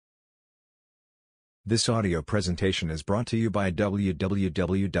This audio presentation is brought to you by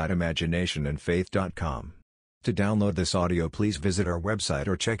www.imaginationandfaith.com. To download this audio, please visit our website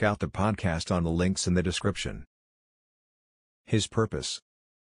or check out the podcast on the links in the description. His purpose.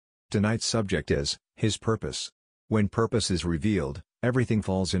 Tonight's subject is His purpose. When purpose is revealed, everything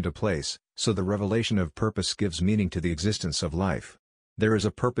falls into place, so the revelation of purpose gives meaning to the existence of life. There is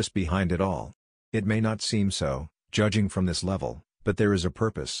a purpose behind it all. It may not seem so, judging from this level, but there is a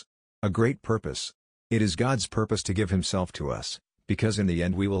purpose. A great purpose. It is God's purpose to give Himself to us, because in the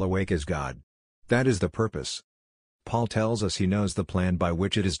end we will awake as God. That is the purpose. Paul tells us he knows the plan by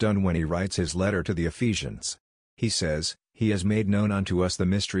which it is done when he writes his letter to the Ephesians. He says, "He has made known unto us the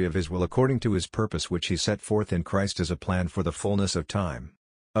mystery of His will according to His purpose which He set forth in Christ as a plan for the fullness of time."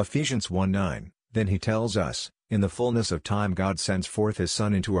 Ephesians 1:9. Then he tells us, "In the fullness of time God sends forth His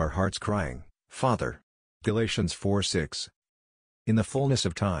Son into our hearts crying, Father." Galatians 4:6. In the fullness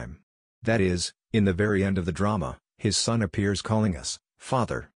of time. That is, in the very end of the drama, His Son appears calling us,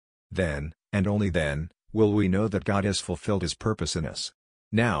 Father. Then, and only then, will we know that God has fulfilled His purpose in us.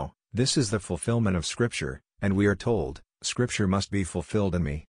 Now, this is the fulfillment of Scripture, and we are told, Scripture must be fulfilled in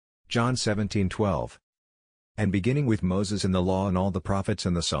me. John 17:12. And beginning with Moses in the law and all the prophets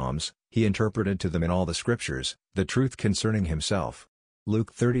and the Psalms, He interpreted to them in all the Scriptures, the truth concerning Himself.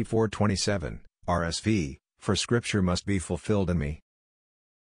 Luke 34:27, RSV, for Scripture must be fulfilled in me.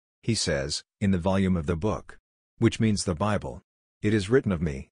 He says, in the volume of the book. Which means the Bible. It is written of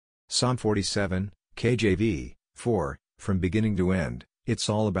me. Psalm 47, KJV, 4, from beginning to end, it's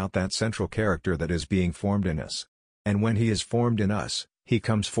all about that central character that is being formed in us. And when He is formed in us, He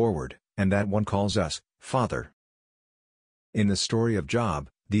comes forward, and that one calls us, Father. In the story of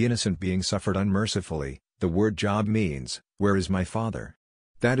Job, the innocent being suffered unmercifully, the word Job means, where is my father?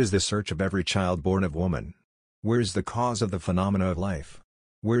 That is the search of every child born of woman. Where is the cause of the phenomena of life?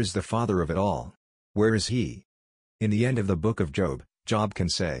 Where is the father of it all? Where is He? In the end of the book of Job, Job can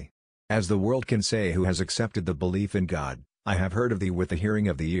say, as the world can say who has accepted the belief in God, I have heard of thee with the hearing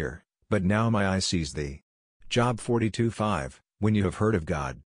of the ear, but now my eye sees thee. Job 42:5, when you have heard of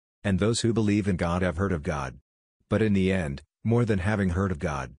God. And those who believe in God have heard of God. But in the end, more than having heard of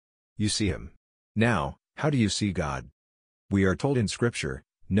God, you see Him. Now, how do you see God? We are told in Scripture,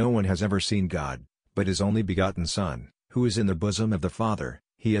 no one has ever seen God, but His only begotten Son, who is in the bosom of the Father,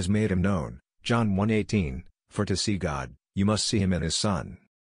 He has made Him known. John 1:18, for to see God, you must see Him in His Son.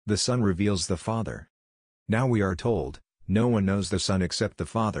 The Son reveals the Father. Now we are told, no one knows the Son except the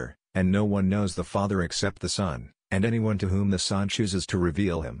Father, and no one knows the Father except the Son, and anyone to whom the Son chooses to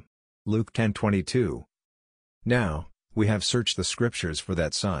reveal Him. Luke 10:22. Now, we have searched the Scriptures for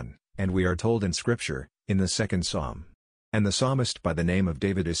that Son, and we are told in Scripture, in the second Psalm. And the psalmist by the name of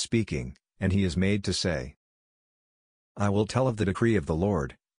David is speaking, and he is made to say, I will tell of the decree of the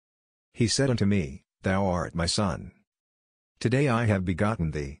Lord. He said unto me, Thou art my Son. Today I have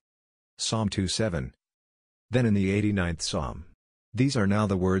begotten thee. Psalm 2:7. Then in the 89th Psalm. These are now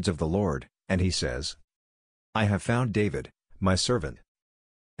the words of the Lord, and He says, I have found David, my servant.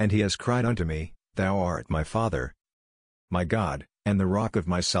 And he has cried unto me, Thou art my Father, my God, and the rock of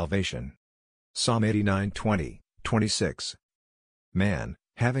my salvation. Psalm 89:20, 26. Man,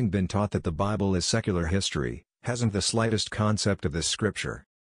 having been taught that the Bible is secular history, hasn't the slightest concept of this Scripture,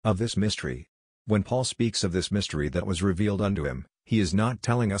 of this mystery. When Paul speaks of this mystery that was revealed unto him, he is not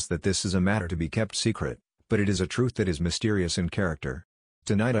telling us that this is a matter to be kept secret, but it is a truth that is mysterious in character.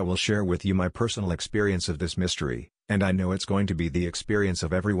 Tonight I will share with you my personal experience of this mystery, and I know it's going to be the experience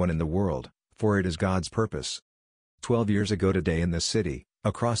of everyone in the world, for it is God's purpose. 12 years ago today in this city,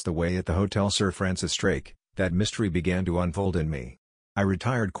 across the way at the Hotel Sir Francis Drake, that mystery began to unfold in me. I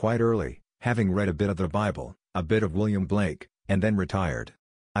retired quite early, having read a bit of the Bible, a bit of William Blake, and then retired.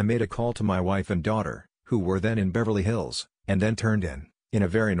 I made a call to my wife and daughter, who were then in Beverly Hills, and then turned in a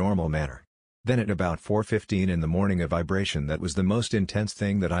very normal manner. Then at about 4:15 in the morning a vibration that was the most intense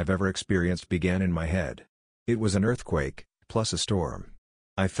thing that I've ever experienced began in my head. It was an earthquake, plus a storm.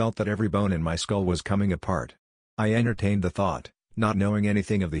 I felt that every bone in my skull was coming apart. I entertained the thought, not knowing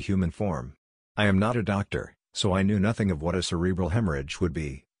anything of the human form. I am not a doctor, so I knew nothing of what a cerebral hemorrhage would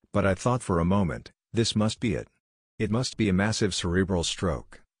be, but I thought for a moment, this must be it. It must be a massive cerebral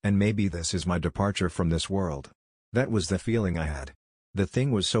stroke, and maybe this is my departure from this world. That was the feeling I had. The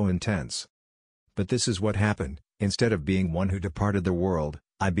thing was so intense. But this is what happened, instead of being one who departed the world,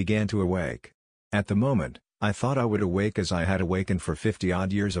 I began to awake. At the moment, I thought I would awake as I had awakened for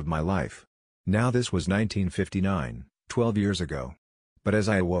 50-odd years of my life. Now this was 1959, 12 years ago. But as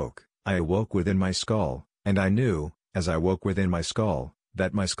I awoke within my skull, and I knew, as I woke within my skull,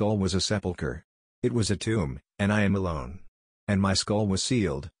 that my skull was a sepulcher. It was a tomb, and I am alone. And my skull was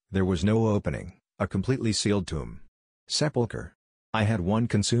sealed, there was no opening, A completely sealed tomb. Sepulcher. I had one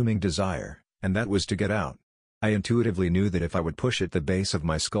consuming desire, and that was to get out. I intuitively knew that if I would push at the base of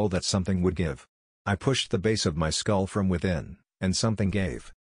my skull that something would give. I pushed the base of my skull from within, and something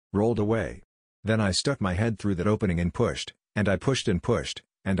gave. Rolled away. Then I stuck my head through that opening and pushed, and I pushed,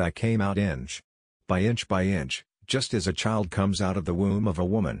 and I came out inch by inch, just as a child comes out of the womb of a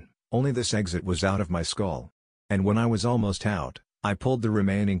woman, only this exit was out of my skull. And when I was almost out, I pulled the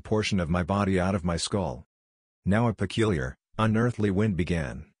remaining portion of my body out of my skull. Now a peculiar, unearthly wind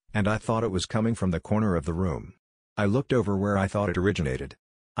began, and I thought it was coming from the corner of the room. I looked over where I thought it originated.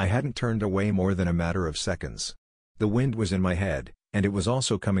 I hadn't turned away more than a matter of seconds. The wind was in my head, and it was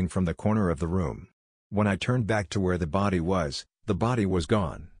also coming from the corner of the room. When I turned back to where the body was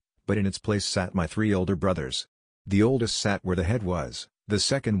gone, but in its place sat my 3 older brothers. The oldest sat where the head was, the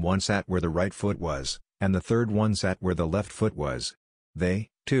second one sat where the right foot was, and the third one sat where the left foot was. They,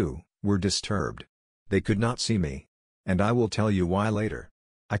 too, were disturbed. They could not see me. And I will tell you why later.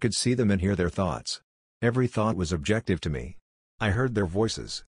 I could see them and hear their thoughts. Every thought was objective to me. I heard their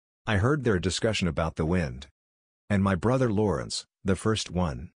voices. I heard their discussion about the wind. And my brother Lawrence, the first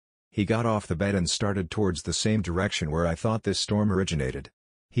one. He got off the bed and started towards the same direction where I thought this storm originated.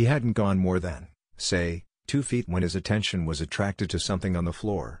 He hadn't gone more than, say, 2 feet when his attention was attracted to something on the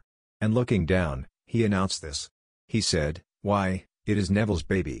floor. And looking down, he announced this. He said, "Why, it is Neville's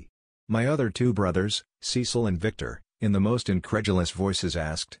baby." My other 2 brothers, Cecil and Victor, in the most incredulous voices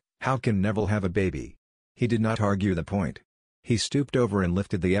asked, "How can Neville have a baby?" He did not argue the point. He stooped over and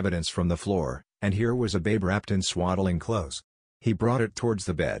lifted the evidence from the floor, and here was a babe wrapped in swaddling clothes. He brought it towards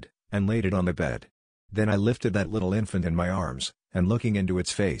the bed, and laid it on the bed. Then I lifted that little infant in my arms, and looking into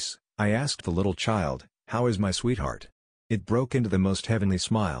its face, I asked the little child, "How is my sweetheart?" It broke into the most heavenly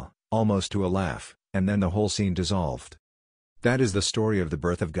smile, almost to a laugh, and then the whole scene dissolved. That is the story of the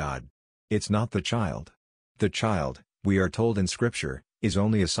birth of God. It's not the child. The child, we are told in Scripture, is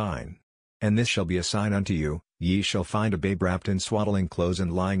only a sign. "And this shall be a sign unto you, ye shall find a babe wrapped in swaddling clothes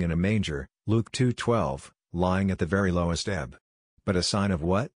and lying in a manger," Luke 2:12, lying at the very lowest ebb. But a sign of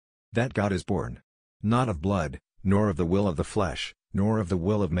what? That God is born. Not of blood, nor of the will of the flesh, nor of the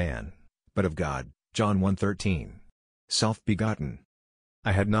will of man, but of God, John 1:13. Self-begotten.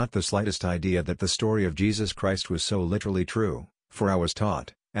 I had not the slightest idea that the story of Jesus Christ was so literally true, for I was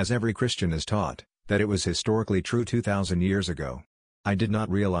taught, as every Christian is taught, that it was historically true 2,000 years ago. I did not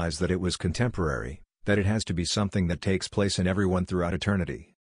realize that it was contemporary, that it has to be something that takes place in everyone throughout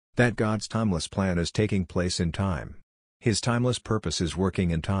eternity. That God's timeless plan is taking place in time. His timeless purpose is working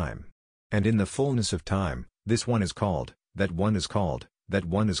in time. And in the fullness of time, this one is called, that one is called, that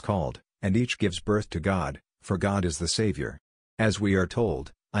one is called, and each gives birth to God, for God is the Savior. As we are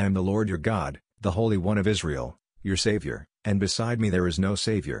told, "I am the Lord your God, the Holy One of Israel, your Savior, and beside me there is no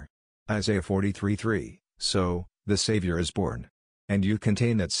Savior." Isaiah 43:3, so, the Savior is born. And you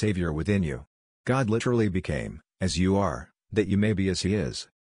contain that Savior within you. God literally became, as you are, that you may be as He is.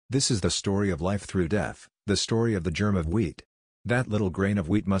 This is the story of life through death, the story of the germ of wheat. That little grain of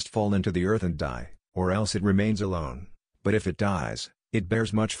wheat must fall into the earth and die, or else it remains alone, but if it dies, it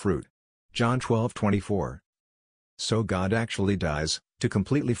bears much fruit. John 12:24. So God actually dies, to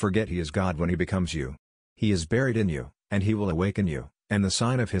completely forget He is God when He becomes you. He is buried in you, and He will awaken you, and the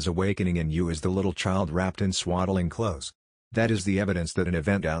sign of His awakening in you is the little child wrapped in swaddling clothes. That is the evidence that an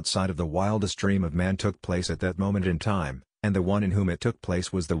event outside of the wildest dream of man took place at that moment in time, and the one in whom it took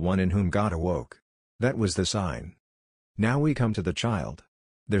place was the one in whom God awoke. That was the sign. Now we come to the child.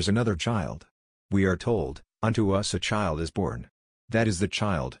 There's another child. We are told, "Unto us a child is born." That is the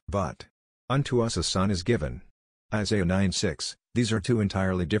child. But, "Unto us a son is given." Isaiah 9:6. These are 2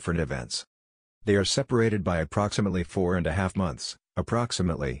 entirely different events. They are separated by approximately 4.5 months,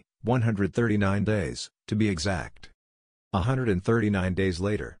 approximately 139 days, to be exact. 139 days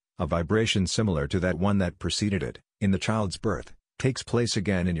later, a vibration similar to that one that preceded it, in the child's birth, takes place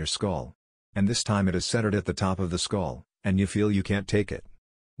again in your skull. And this time it is centered at the top of the skull, and you feel you can't take it.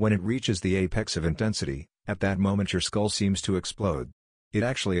 When it reaches the apex of intensity, at that moment your skull seems to explode. It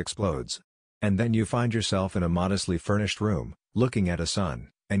actually explodes. And then you find yourself in a modestly furnished room, looking at a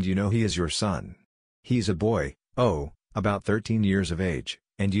son, and you know he is your son. He's a boy, about 13 years of age,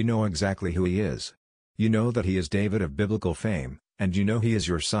 and you know exactly who he is. You know that he is David of biblical fame, and you know he is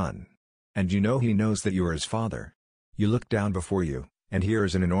your son. And you know he knows that you are his father. You look down before you, and here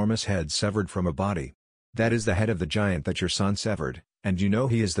is an enormous head severed from a body. That is the head of the giant that your son severed, and you know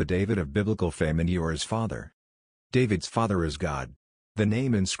he is the David of biblical fame and you are his father. David's father is God. The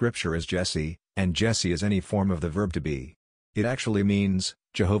name in Scripture is Jesse, and Jesse is any form of the verb to be. It actually means,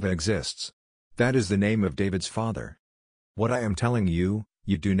 Jehovah exists. That is the name of David's father. What I am telling you,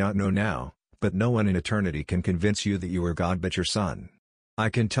 you do not know now, But no one in eternity can convince you that you are God but your Son. I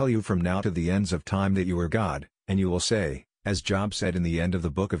can tell you from now to the ends of time that you are God, and you will say, as Job said in the end of the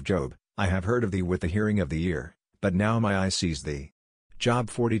book of Job, I have heard of thee with the hearing of the ear, but now my eye sees thee. Job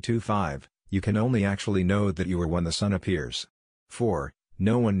 42:5. You can only actually know that you are when the Son appears. For,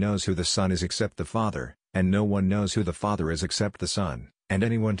 no one knows who the Son is except the Father, and no one knows who the Father is except the Son, and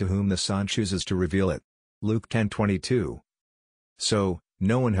anyone to whom the Son chooses to reveal it. Luke 10:22. So,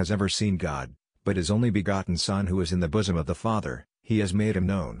 no one has ever seen God, but his only begotten Son who is in the bosom of the Father, he has made him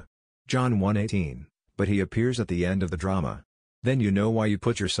known. John 1:18. But he appears at the end of the drama. Then you know why you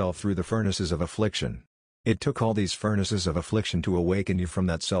put yourself through the furnaces of affliction. It took all these furnaces of affliction to awaken you from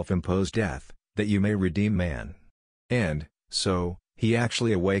that self-imposed death, that you may redeem man. And, so, he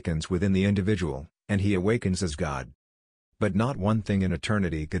actually awakens within the individual, and he awakens as God. But not one thing in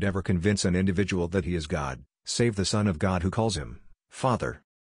eternity could ever convince an individual that he is God, save the Son of God who calls him Father.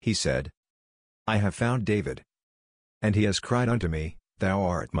 He said, I have found David. And he has cried unto me, Thou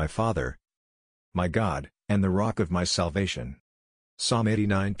art my Father, my God, and the rock of my salvation. Psalm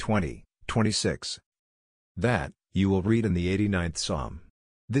 89:20, 26. That, you will read in the 89th Psalm.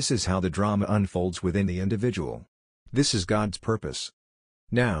 This is how the drama unfolds within the individual. This is God's purpose.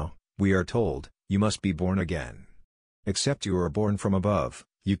 Now, we are told, you must be born again. Except you are born from above,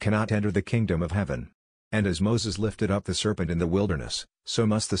 you cannot enter the kingdom of heaven. And as Moses lifted up the serpent in the wilderness, so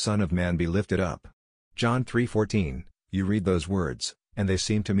must the Son of Man be lifted up. John 3:14, you read those words, and they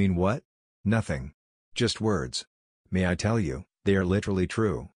seem to mean what? Nothing. Just words. May I tell you, they are literally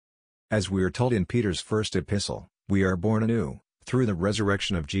true. As we are told in Peter's first epistle, we are born anew, through the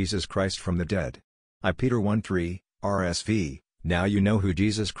resurrection of Jesus Christ from the dead. I Peter 1:3, RSV, now you know who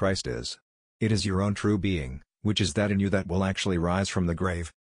Jesus Christ is. It is your own true being, which is that in you that will actually rise from the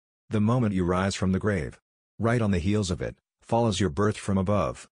grave. The moment you rise from the grave, right on the heels of it, follows your birth from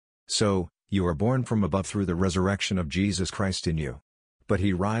above. So, you are born from above through the resurrection of Jesus Christ in you. But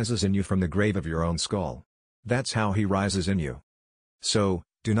he rises in you from the grave of your own skull. That's how he rises in you. So,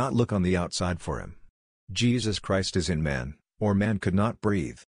 do not look on the outside for him. Jesus Christ is in man, or man could not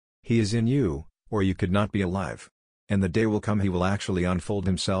breathe. He is in you, or you could not be alive. And the day will come he will actually unfold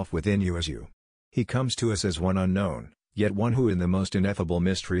himself within you as you. He comes to us as one unknown, yet one who in the most ineffable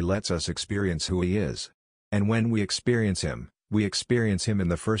mystery lets us experience who he is. And when we experience him in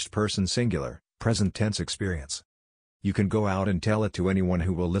the first person singular, present tense experience. You can go out and tell it to anyone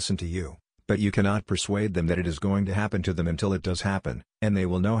who will listen to you, but you cannot persuade them that it is going to happen to them until it does happen, and they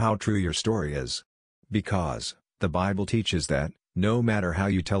will know how true your story is. Because, the Bible teaches that, no matter how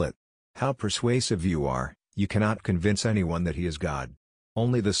you tell it, how persuasive you are, you cannot convince anyone that he is God.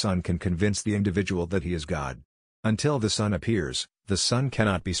 Only the Son can convince the individual that he is God. Until the Son appears, the Son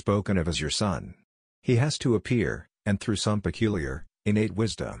cannot be spoken of as your Son. He has to appear, and through some peculiar, innate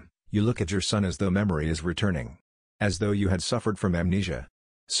wisdom, you look at your Son as though memory is returning. As though you had suffered from amnesia.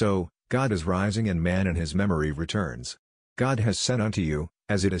 So, God is rising and man in his memory returns. God has sent unto you,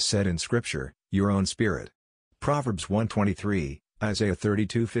 as it is said in Scripture, your own Spirit. Proverbs 1:23, Isaiah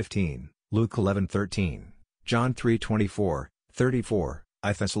 32:15, Luke 11:13, John 3:24, 34,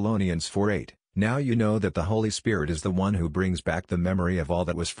 I Thessalonians 4:8. Now you know that the Holy Spirit is the one who brings back the memory of all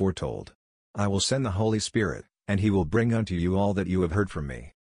that was foretold. I will send the Holy Spirit, and he will bring unto you all that you have heard from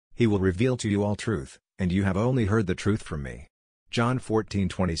me. He will reveal to you all truth, and you have only heard the truth from me. John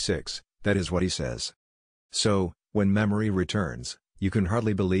 14:26, that is what he says. So, when memory returns, you can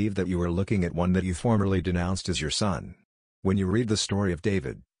hardly believe that you are looking at one that you formerly denounced as your son. When you read the story of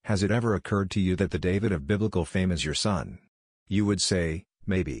David, has it ever occurred to you that the David of biblical fame is your son? You would say,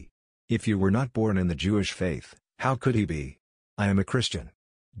 maybe. If you were not born in the Jewish faith, how could he be? I am a Christian.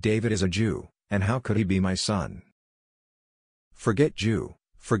 David is a Jew, and how could he be my son? Forget Jew,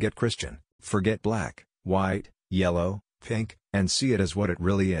 forget Christian, forget black, white, yellow, pink, and see it as what it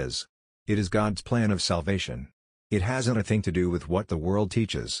really is. It is God's plan of salvation. It hasn't a thing to do with what the world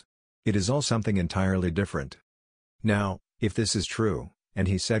teaches. It is all something entirely different. Now, if this is true, and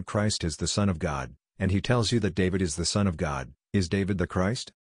he said Christ is the Son of God, and he tells you that David is the Son of God, is David the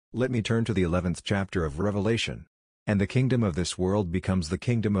Christ? Let me turn to the 11th chapter of Revelation. And the kingdom of this world becomes the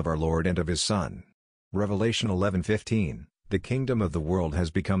kingdom of our Lord and of his Son. Revelation 11:15, the kingdom of the world has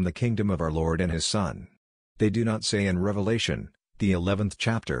become the kingdom of our Lord and his Son. They do not say in Revelation, the 11th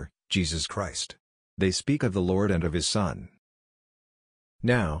chapter, Jesus Christ. They speak of the Lord and of his Son.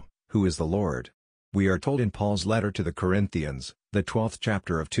 Now, who is the Lord? We are told in Paul's letter to the Corinthians, the 12th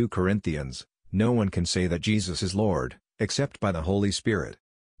chapter of 2 Corinthians, no one can say that Jesus is Lord, except by the Holy Spirit.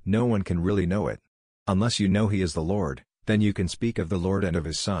 No one can really know it. Unless you know he is the Lord, then you can speak of the Lord and of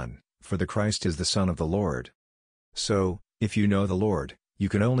his Son, for the Christ is the Son of the Lord. So, if you know the Lord, You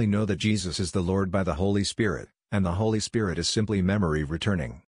can only know that Jesus is the Lord by the Holy Spirit, and the Holy Spirit is simply memory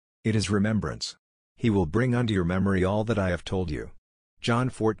returning. It is remembrance. He will bring unto your memory all that I have told you. John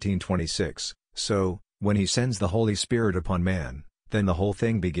 14:26. So, when He sends the Holy Spirit upon man, then the whole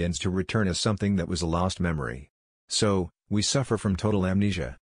thing begins to return as something that was a lost memory. So, we suffer from total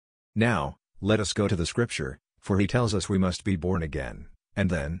amnesia. Now, let us go to the Scripture, for He tells us we must be born again,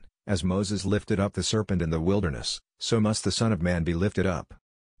 and then, as Moses lifted up the serpent in the wilderness, so must the Son of Man be lifted up.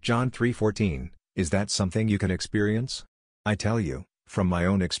 John 3:14, is that something you can experience? I tell you, from my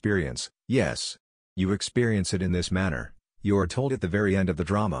own experience, yes. You experience it in this manner. You are told at the very end of the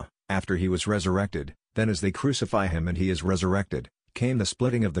drama, after He was resurrected, then as they crucify Him and He is resurrected, came the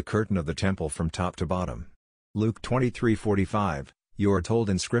splitting of the curtain of the temple from top to bottom. Luke 23:45, you are told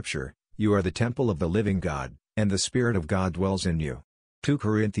in Scripture, you are the temple of the living God, and the Spirit of God dwells in you. 2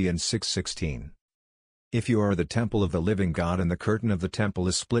 Corinthians 6:16. If you are the temple of the living God and the curtain of the temple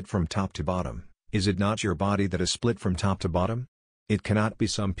is split from top to bottom, is it not your body that is split from top to bottom? It cannot be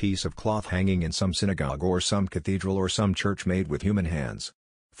some piece of cloth hanging in some synagogue or some cathedral or some church made with human hands.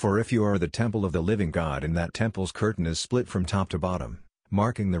 For if you are the temple of the living God and that temple's curtain is split from top to bottom,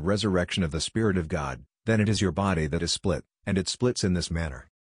 marking the resurrection of the Spirit of God, then it is your body that is split, and it splits in this manner.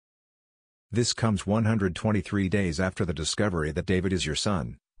 This comes 123 days after the discovery that David is your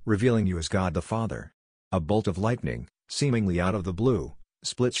son, revealing you as God the Father. A bolt of lightning, seemingly out of the blue,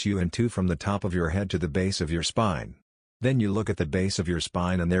 splits you in two from the top of your head to the base of your spine. Then you look at the base of your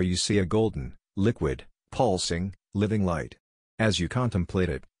spine and there you see a golden, liquid, pulsing, living light. As you contemplate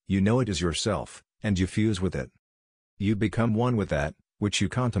it, you know it is yourself, and you fuse with it. You become one with that, which you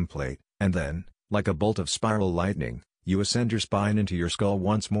contemplate, and then, like a bolt of spiral lightning, you ascend your spine into your skull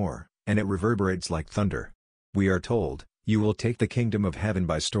once more, and it reverberates like thunder. We are told, you will take the kingdom of heaven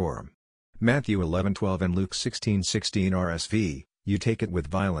by storm. Matthew 11:12 and Luke 16:16 RSV, you take it with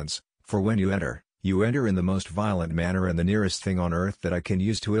violence, for when you enter in the most violent manner, and the nearest thing on earth that I can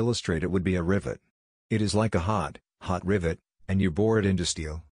use to illustrate it would be a rivet. It is like a hot rivet, and you bore it into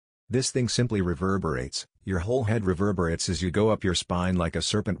steel. This thing simply reverberates, your whole head reverberates as you go up your spine like a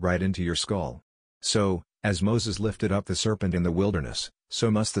serpent right into your skull. So, as Moses lifted up the serpent in the wilderness,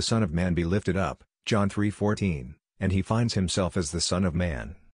 so must the Son of Man be lifted up, John 3:14, and He finds Himself as the Son of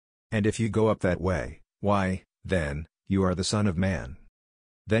Man. And if you go up that way, why, then, you are the Son of Man.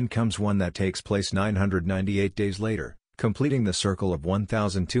 Then comes one that takes place 998 days later, completing the circle of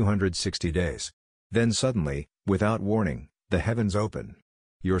 1260 days. Then suddenly, without warning, the heavens open.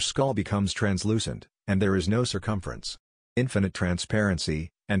 Your skull becomes translucent, and there is no circumference. Infinite transparency,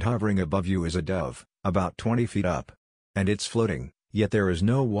 and hovering above you is a dove, about 20 feet up. And it's floating, yet there is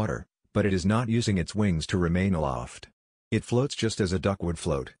no water, but it is not using its wings to remain aloft. It floats just as a duck would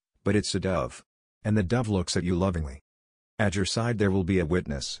float, but it's a dove. And the dove looks at you lovingly. At your side there will be a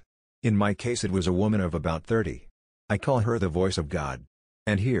witness. In my case it was a woman of about 30. I call her the voice of God.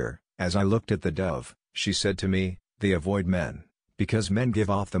 And here, as I looked at the dove, she said to me, they avoid men, because men give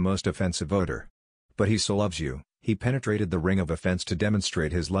off the most offensive odor. But He so loves you, He penetrated the ring of offense to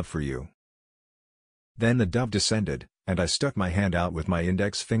demonstrate His love for you. Then the dove descended, and I stuck my hand out with my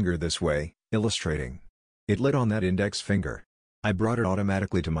index finger this way, illustrating. It lit on that index finger. I brought it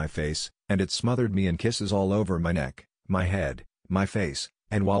automatically to my face, and it smothered me in kisses all over my neck, my head, my face,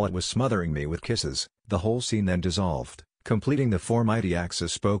 and while it was smothering me with kisses, the whole scene then dissolved, completing the four mighty acts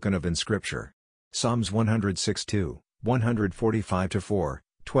as spoken of in Scripture. Psalms 106:2, 145-4,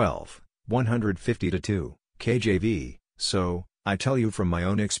 12, 150-2, KJV. So, I tell you from my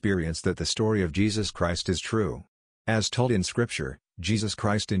own experience that the story of Jesus Christ is true. As told in Scripture, Jesus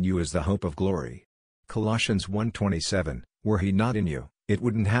Christ in you is the hope of glory. Colossians 1:27, were He not in you, it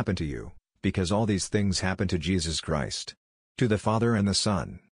wouldn't happen to you, because all these things happen to Jesus Christ. To the Father and the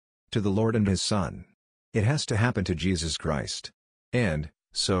Son. To the Lord and His Son. It has to happen to Jesus Christ. And,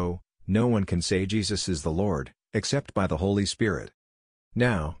 so, no one can say Jesus is the Lord, except by the Holy Spirit.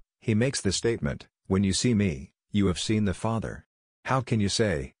 Now, He makes the statement, when you see me, you have seen the Father. How can you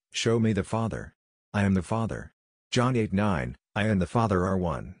say, show me the Father? I am the Father. John 8:9, I and the Father are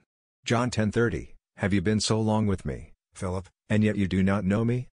one. John 10:30, have you been so long with me, Philip, and yet you do not know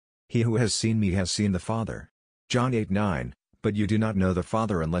me? He who has seen me has seen the Father. John 8:9, but you do not know the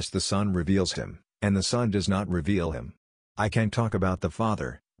Father unless the Son reveals Him, and the Son does not reveal Him. I can talk about the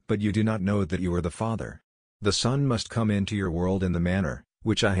Father, but you do not know that you are the Father. The Son must come into your world in the manner,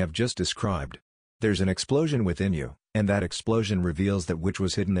 which I have just described. There's an explosion within you, and that explosion reveals that which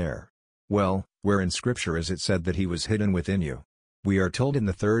was hidden there. Well, where in Scripture is it said that He was hidden within you? We are told in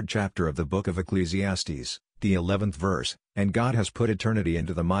the 3rd chapter of the book of Ecclesiastes, the 11th verse, and God has put eternity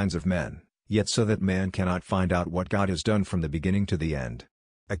into the minds of men, yet so that man cannot find out what God has done from the beginning to the end.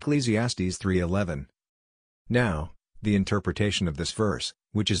 Ecclesiastes 3:11. Now, the interpretation of this verse,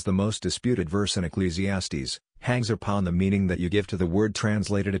 which is the most disputed verse in Ecclesiastes, hangs upon the meaning that you give to the word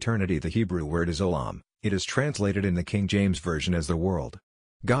translated eternity. The Hebrew word is olam. It is translated in the King James Version as the world.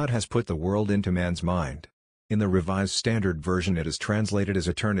 God has put the world into man's mind. In the Revised Standard Version it is translated as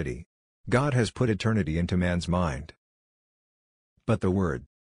eternity. God has put eternity into man's mind. But the word.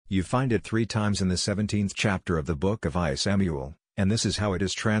 You find it 3 times in the 17th chapter of the book of I Samuel, and this is how it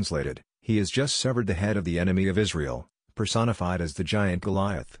is translated: He has just severed the head of the enemy of Israel, personified as the giant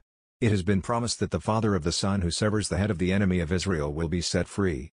Goliath. It has been promised that the father of the son who severs the head of the enemy of Israel will be set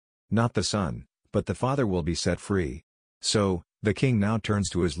free. Not the son, but the father will be set free. So, the king now turns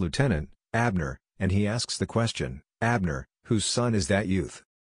to his lieutenant, Abner, and he asks the question, "Abner, whose son is that youth?"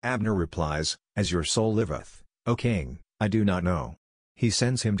 Abner replies, "As your soul liveth, O king, I do not know." He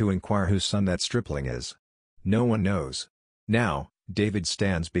sends him to inquire whose son that stripling is. No one knows. Now, David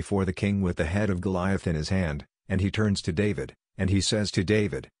stands before the king with the head of Goliath in his hand, and he turns to David, and he says to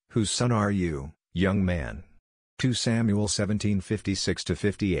David, "Whose son are you, young man?" 2 Samuel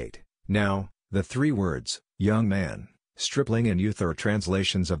 17:56-58. Now, the 3 words, young man, stripling and youth are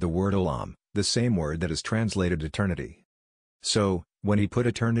translations of the word olam, the same word that is translated eternity. So, when he put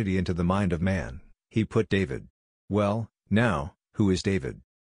eternity into the mind of man, he put David. Well, now, who is David?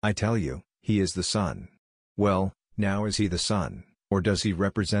 I tell you, he is the son. Well, now is he the son, or does he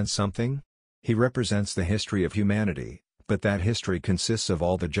represent something? He represents the history of humanity, but that history consists of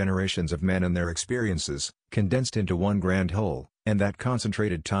all the generations of men and their experiences, condensed into one grand whole, and that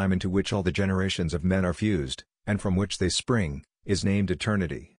concentrated time into which all the generations of men are fused, and from which they spring, is named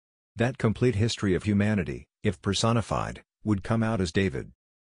eternity. That complete history of humanity, if personified, would come out as David.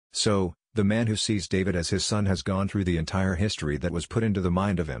 So, the man who sees David as his son has gone through the entire history that was put into the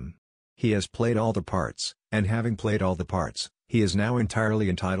mind of him. He has played all the parts, and having played all the parts, he is now entirely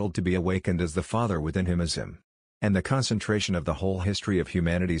entitled to be awakened as the Father within him as him. And the concentration of the whole history of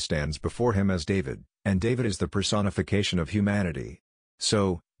humanity stands before him as David, and David is the personification of humanity.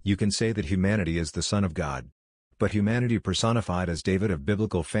 So, you can say that humanity is the Son of God. But humanity personified as David of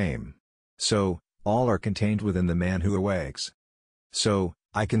biblical fame. So, all are contained within the man who awakes. So,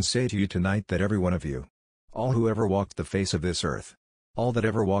 I can say to you tonight that every one of you, all who ever walked the face of this earth, all that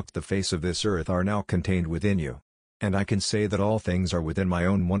ever walked the face of this earth are now contained within you. And I can say that all things are within my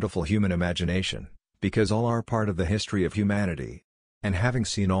own wonderful human imagination, because all are part of the history of humanity. And having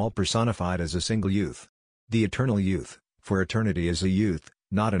seen all personified as a single youth, the eternal youth, for eternity is a youth,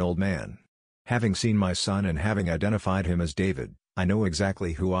 not an old man. Having seen my son and having identified him as David, I know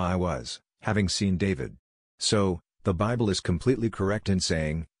exactly who I was, having seen David. So, the Bible is completely correct in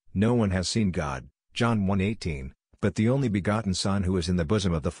saying, "No one has seen God," John 1:18, "but the only begotten Son who is in the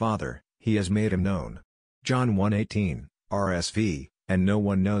bosom of the Father, he has made him known." John 1:18, RSV, "And no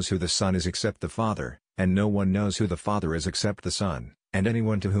one knows who the Son is except the Father, and no one knows who the Father is except the Son, and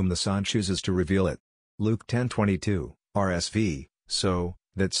anyone to whom the Son chooses to reveal it." Luke 10:22, RSV, "So,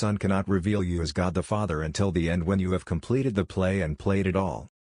 that Son cannot reveal you as God the Father until the end when you have completed the play and played it all."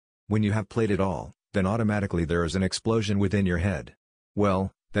 When you have played it all, then automatically there is an explosion within your head.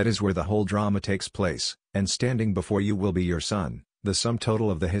 Well, that is where the whole drama takes place, and standing before you will be your son, the sum total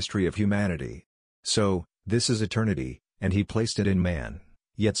of the history of humanity. So, this is eternity, and he placed it in man,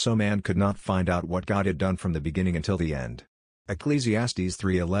 yet so man could not find out what God had done from the beginning until the end. Ecclesiastes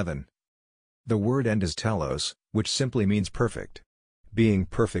 3:11. The word end is telos, which simply means perfect. Being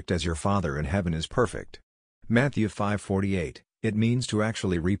perfect as your Father in heaven is perfect. Matthew 5:48, it means to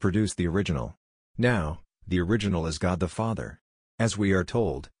actually reproduce the original. Now, the original is God the Father. As we are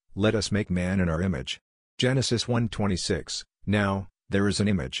told, "Let us make man in our image." Genesis 1:26, now, there is an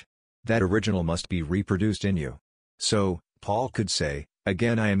image. That original must be reproduced in you. So, Paul could say,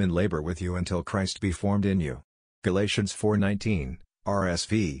 "Again I am in labor with you until Christ be formed in you." Galatians 4:19,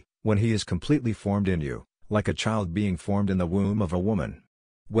 RSV, "When he is completely formed in you, like a child being formed in the womb of a woman.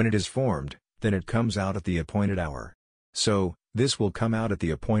 When it is formed, then it comes out at the appointed hour." So, this will come out at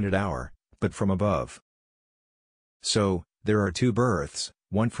the appointed hour, but from above. So, there are 2 births,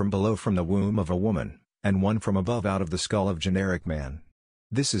 one from below from the womb of a woman, and one from above out of the skull of generic man.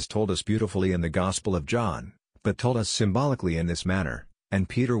 This is told us beautifully in the Gospel of John, but told us symbolically in this manner, "And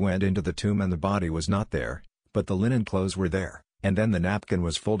Peter went into the tomb and the body was not there, but the linen clothes were there, and then the napkin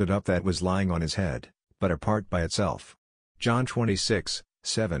was folded up that was lying on his head, but apart by itself." John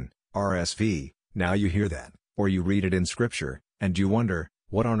 26:7, RSV, "Now you hear that, or you read it in Scripture, and you wonder,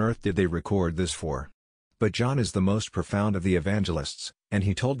 what on earth did they record this for?" But John is the most profound of the evangelists, and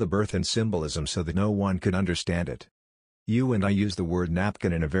he told the birth in symbolism so that no one could understand it. You and I use the word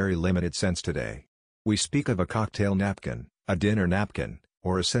napkin in a very limited sense today. We speak of a cocktail napkin, a dinner napkin,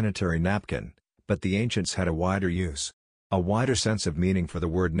 or a sanitary napkin, but the ancients had a wider use. A wider sense of meaning for the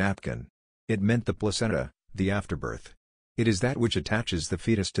word napkin. It meant the placenta, the afterbirth. It is that which attaches the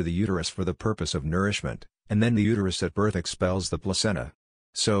fetus to the uterus for the purpose of nourishment, and then the uterus at birth expels the placenta.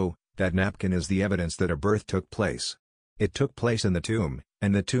 So, that napkin is the evidence that a birth took place. It took place in the tomb,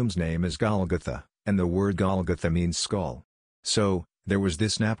 and the tomb's name is Golgotha, and the word Golgotha means skull. So, there was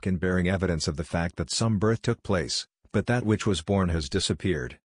this napkin bearing evidence of the fact that some birth took place, but that which was born has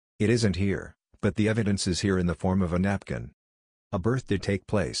disappeared. It isn't here, but the evidence is here in the form of a napkin. A birth did take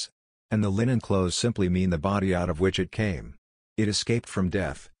place. And the linen clothes simply mean the body out of which it came. It escaped from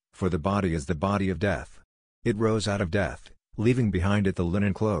death, for the body is the body of death. It rose out of death, leaving behind it the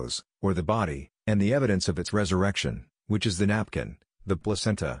linen clothes, or the body, and the evidence of its resurrection, which is the napkin, the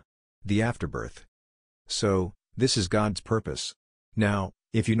placenta, the afterbirth. So, this is God's purpose. Now,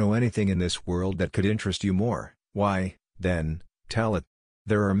 if you know anything in this world that could interest you more, why, then, tell it.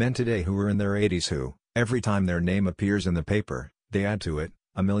 There are men today who are in their 80s who, every time their name appears in the paper, they add to it,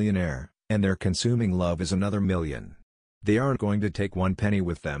 a millionaire, and their consuming love is another million. They aren't going to take one penny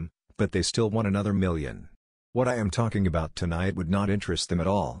with them, but they still want another million. What I am talking about tonight would not interest them at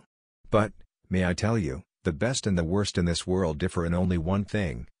all. But, may I tell you, the best and the worst in this world differ in only one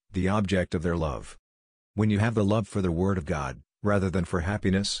thing, the object of their love. When you have the love for the Word of God, rather than for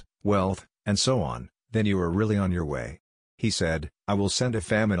happiness, wealth, and so on, then you are really on your way. He said, "I will send a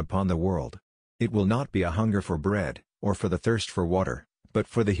famine upon the world. It will not be a hunger for bread, or for the thirst for water, but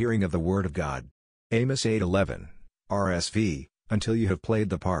for the hearing of the word of God." Amos 8:11, RSV, "Until you have played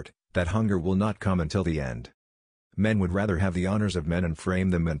the part, that hunger will not come until the end." Men would rather have the honors of men and frame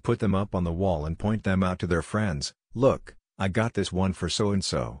them and put them up on the wall and point them out to their friends. "Look, I got this one for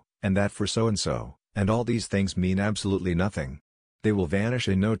so-and-so, and that for so-and-so, and all these things mean absolutely nothing. They will vanish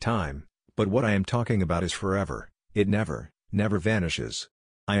in no time, but what I am talking about is forever. It never, never vanishes.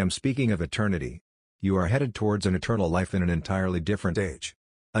 I am speaking of eternity. You are headed towards an eternal life in an entirely different age.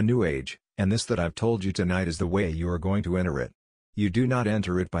 A new age, and this that I've told you tonight is the way you are going to enter it. You do not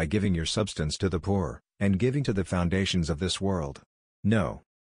enter it by giving your substance to the poor, and giving to the foundations of this world. No.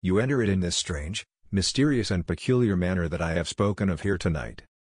 You enter it in this strange, mysterious and peculiar manner that I have spoken of here tonight.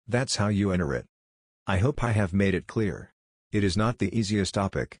 That's how you enter it. I hope I have made it clear. It is not the easiest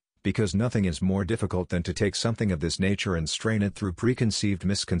topic, because nothing is more difficult than to take something of this nature and strain it through preconceived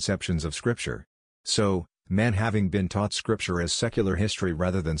misconceptions of Scripture. So, man having been taught Scripture as secular history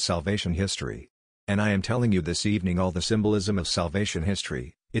rather than salvation history. And I am telling you this evening all the symbolism of salvation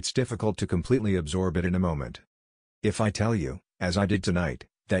history, it's difficult to completely absorb it in a moment. If I tell you, as I did tonight,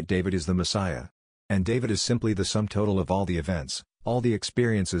 that David is the Messiah, and David is simply the sum total of all the events, all the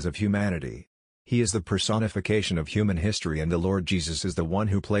experiences of humanity. He is the personification of human history, and the Lord Jesus is the one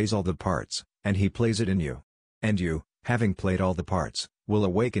who plays all the parts, and he plays it in you. And you, having played all the parts, will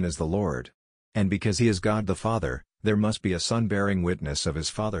awaken as the Lord. And because he is God the Father, there must be a Son bearing witness of his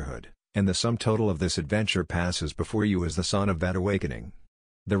fatherhood, and the sum total of this adventure passes before you as the son of that awakening.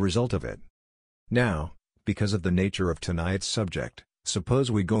 The result of it. Now, because of the nature of tonight's subject,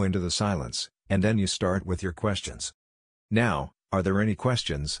 suppose we go into the silence, and then you start with your questions. Now, are there any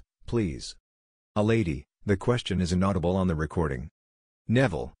questions, please? A lady, the question is inaudible on the recording.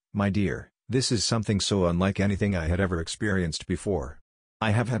 Neville, my dear, this is something so unlike anything I had ever experienced before.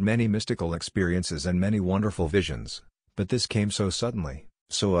 I have had many mystical experiences and many wonderful visions, but this came so suddenly,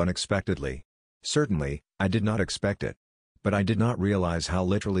 so unexpectedly. Certainly, I did not expect it. But I did not realize how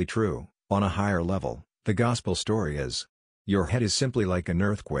literally true, on a higher level, the gospel story is. Your head is simply like an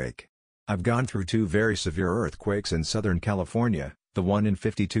earthquake. I've gone through 2 very severe earthquakes in Southern California, the one in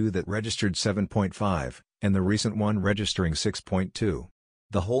 '52 that registered 7.5, and the recent one registering 6.2.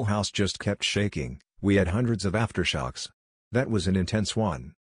 The whole house just kept shaking. We had hundreds of aftershocks. That was an intense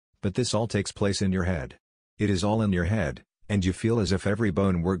one. But this all takes place in your head. It is all in your head, and you feel as if every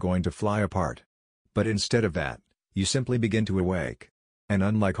bone were going to fly apart. But instead of that, you simply begin to awake. And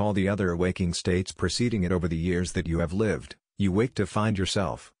unlike all the other awaking states preceding it over the years that you have lived, you wake to find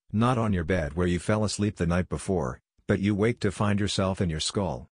yourself, not on your bed where you fell asleep the night before, but you wake to find yourself in your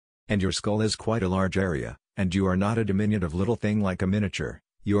skull. And your skull is quite a large area, and you are not a diminutive little thing like a miniature,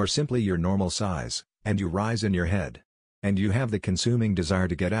 you are simply your normal size, and you rise in your head. And you have the consuming desire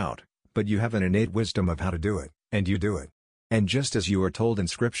to get out, but you have an innate wisdom of how to do it, and you do it. And just as you are told in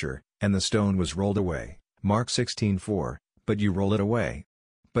Scripture, and the stone was rolled away, Mark 16:4, but you roll it away.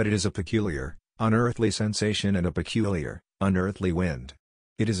 But it is a peculiar, unearthly sensation and a peculiar, unearthly wind.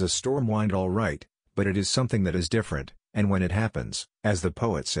 It is a storm wind all right, but it is something that is different, and when it happens, as the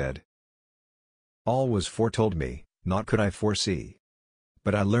poet said, "All was foretold me, naught could I foresee.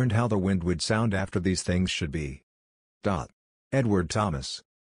 But I learned how the wind would sound after these things should be." Edward Thomas.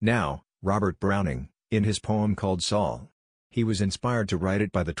 Now, Robert Browning, in his poem called Saul. He was inspired to write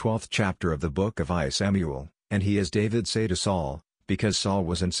it by the 12th chapter of the book of I Samuel, and he as David say to Saul, because Saul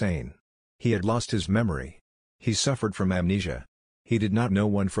was insane. He had lost his memory. He suffered from amnesia. He did not know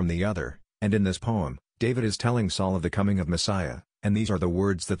one from the other, and in this poem, David is telling Saul of the coming of Messiah, and these are the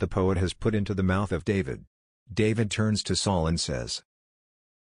words that the poet has put into the mouth of David. David turns to Saul and says,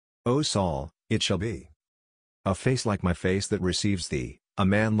 O Saul, it shall be. A face like my face that receives thee, a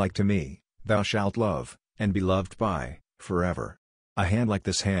man like to me, thou shalt love, and be loved by, forever. A hand like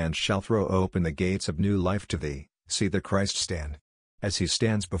this hand shall throw open the gates of new life to thee, see the Christ stand. As he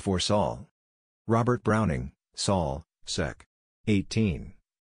stands before Saul. Robert Browning, Saul, Sec. 18.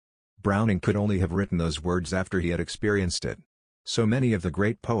 Browning could only have written those words after he had experienced it. So many of the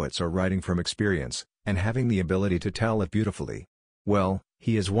great poets are writing from experience, and having the ability to tell it beautifully. Well,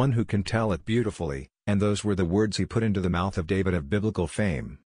 he is one who can tell it beautifully, and those were the words he put into the mouth of David of biblical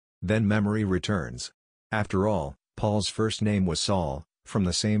fame. Then memory returns. After all, Paul's first name was Saul, from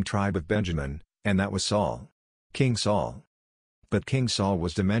the same tribe of Benjamin, and that was Saul. King Saul. But King Saul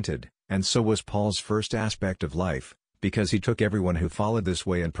was demented, and so was Paul's first aspect of life, because he took everyone who followed this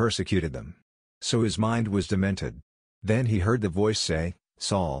way and persecuted them. So his mind was demented. Then he heard the voice say,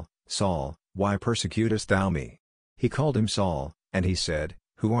 Saul, Saul, why persecutest thou me? He called him Saul, and he said,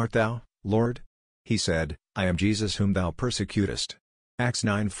 Who art thou, Lord? He said, I am Jesus whom thou persecutest. Acts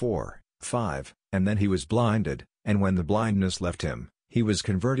 9:4, 5, and then he was blinded, and when the blindness left him, he was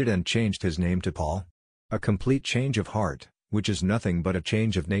converted and changed his name to Paul. A complete change of heart, which is nothing but a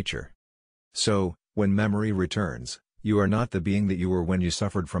change of nature. So, when memory returns, you are not the being that you were when you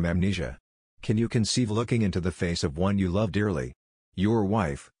suffered from amnesia. Can you conceive looking into the face of one you love dearly? Your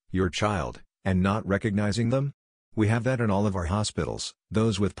wife, your child, and not recognizing them? We have that in all of our hospitals,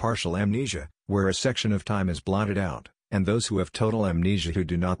 those with partial amnesia, where a section of time is blotted out, and those who have total amnesia who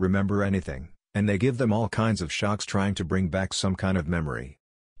do not remember anything, and they give them all kinds of shocks trying to bring back some kind of memory.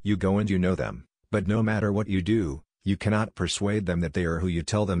 You go and you know them, but no matter what you do, you cannot persuade them that they are who you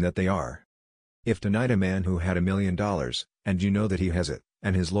tell them that they are. If tonight a man who had $1 million, and you know that he has it,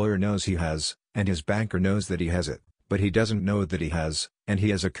 and his lawyer knows he has, and his banker knows that he has it, but he doesn't know that he has, and he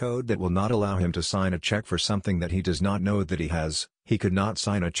has a code that will not allow him to sign a check for something that he does not know that he has, he could not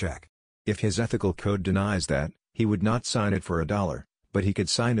sign a check. If his ethical code denies that, he would not sign it for $1, but he could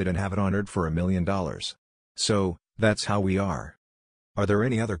sign it and have it honored for $1 million. So, that's how we are. Are there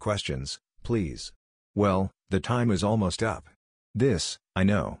any other questions, please? Well, the time is almost up. This, I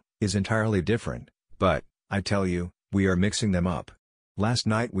know, is entirely different, but, I tell you, we are mixing them up. Last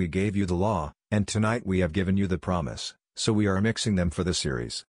night we gave you the law, and tonight we have given you the promise, so we are mixing them for the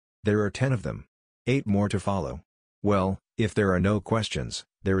series. There are 10 of them. 8 more to follow. Well, if there are no questions,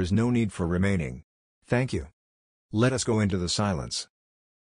 there is no need for remaining. Thank you. Let us go into the silence.